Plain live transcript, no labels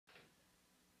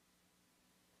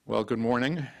Well, good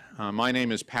morning. My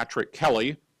name is Patrick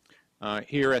Kelley.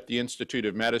 Here at the Institute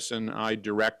of Medicine, I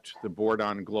direct the Board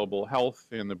on Global Health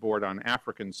and the Board on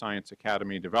African Science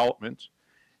Academy Development.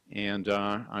 And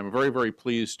I'm very, very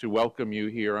pleased to welcome you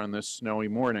here on this snowy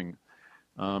morning.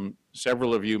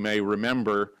 Several of you may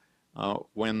remember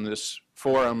when this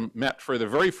forum met for the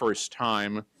very first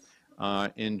time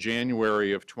in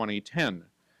January of 2010.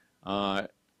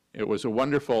 It was a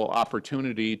wonderful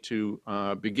opportunity to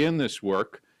begin this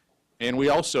work, and we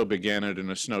also began it in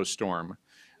a snowstorm.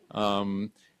 And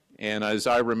as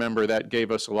I remember, that gave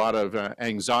us a lot of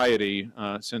anxiety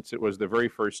since it was the very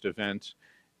first event,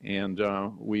 and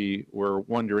we were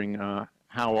wondering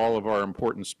how all of our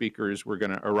important speakers were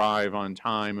going to arrive on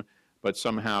time, but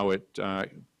somehow it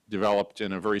developed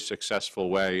in a very successful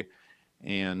way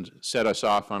and set us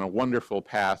off on a wonderful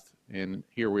path, and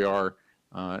here we are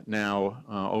now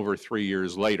over 3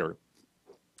 years later.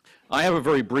 I have a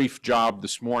very brief job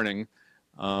this morning,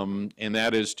 and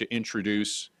that is to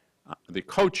introduce the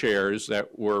co-chairs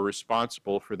that were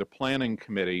responsible for the planning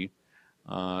committee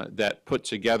that put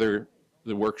together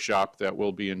the workshop that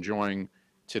we'll be enjoying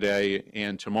today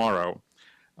and tomorrow.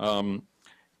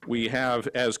 We have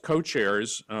as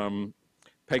co-chairs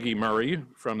Peggy Murray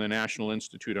from the National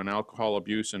Institute on Alcohol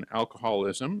Abuse and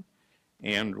Alcoholism,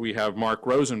 and we have Mark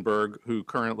Rosenberg, who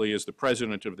currently is the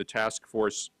president of the Task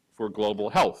Force for Global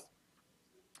Health.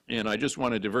 And I just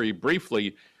wanted to very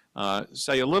briefly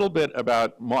say a little bit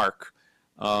about Mark,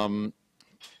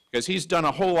 because he's done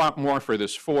a whole lot more for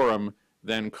this forum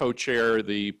than co-chair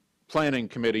the planning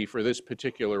committee for this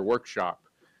particular workshop.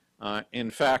 In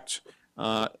fact,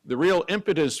 the real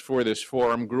impetus for this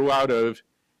forum grew out of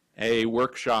a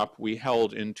workshop we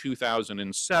held in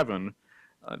 2007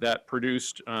 that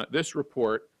produced this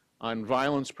report on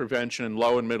violence prevention in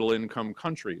low and middle income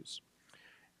countries.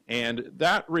 And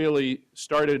that really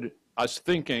started us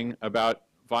thinking about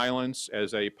violence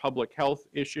as a public health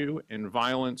issue and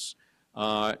violence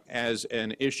as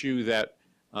an issue that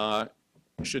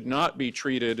should not be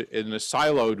treated in a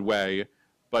siloed way,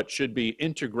 but should be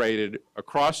integrated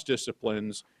across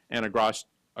disciplines and across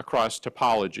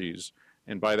topologies.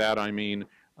 And by that I mean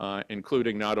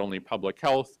including not only public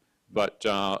health, but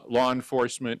law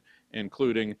enforcement,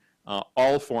 including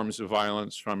all forms of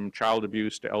violence from child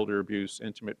abuse to elder abuse,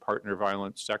 intimate partner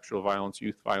violence, sexual violence,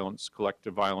 youth violence,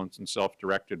 collective violence, and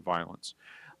self-directed violence.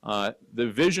 The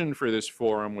vision for this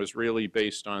forum was really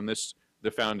based on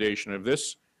the foundation of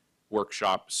this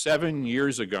workshop 7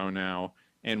 years ago now,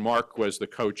 and Mark was the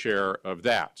co-chair of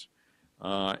that.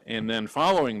 And then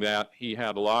following that, he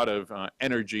had a lot of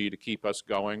energy to keep us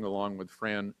going, along with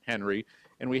Fran Henry.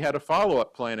 And we had a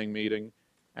follow-up planning meeting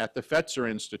at the Fetzer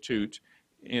Institute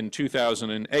in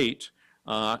 2008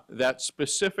 that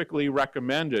specifically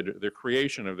recommended the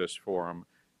creation of this forum,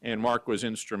 and Mark was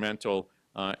instrumental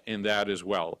in that as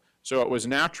well. So it was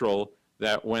natural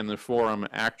that when the forum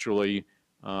actually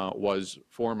was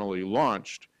formally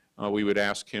launched, we would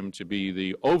ask him to be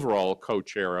the overall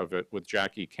co-chair of it with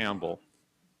Jackie Campbell.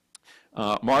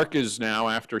 Mark is now,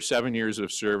 after 7 years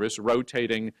of service,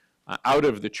 rotating out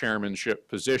of the chairmanship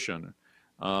position.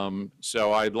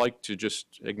 So I'd like to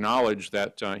just acknowledge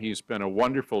that he's been a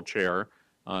wonderful chair,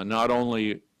 not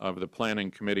only of the planning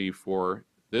committee for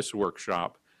this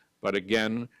workshop, but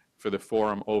again for the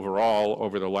forum overall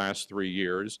over the last 3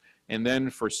 years, and then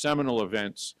for seminal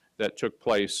events that took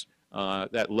place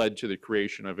that led to the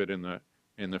creation of it in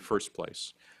the first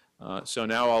place. So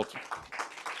now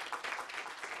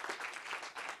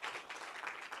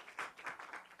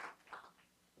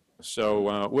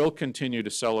we'll continue to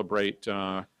celebrate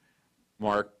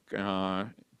Mark,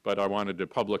 but I wanted to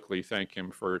publicly thank him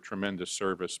for tremendous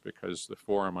service, because the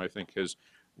forum, I think, has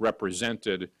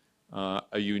represented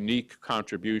a unique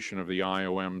contribution of the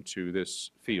IOM to this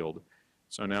field.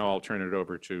 So now I'll turn it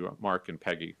over to Mark and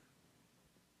Peggy.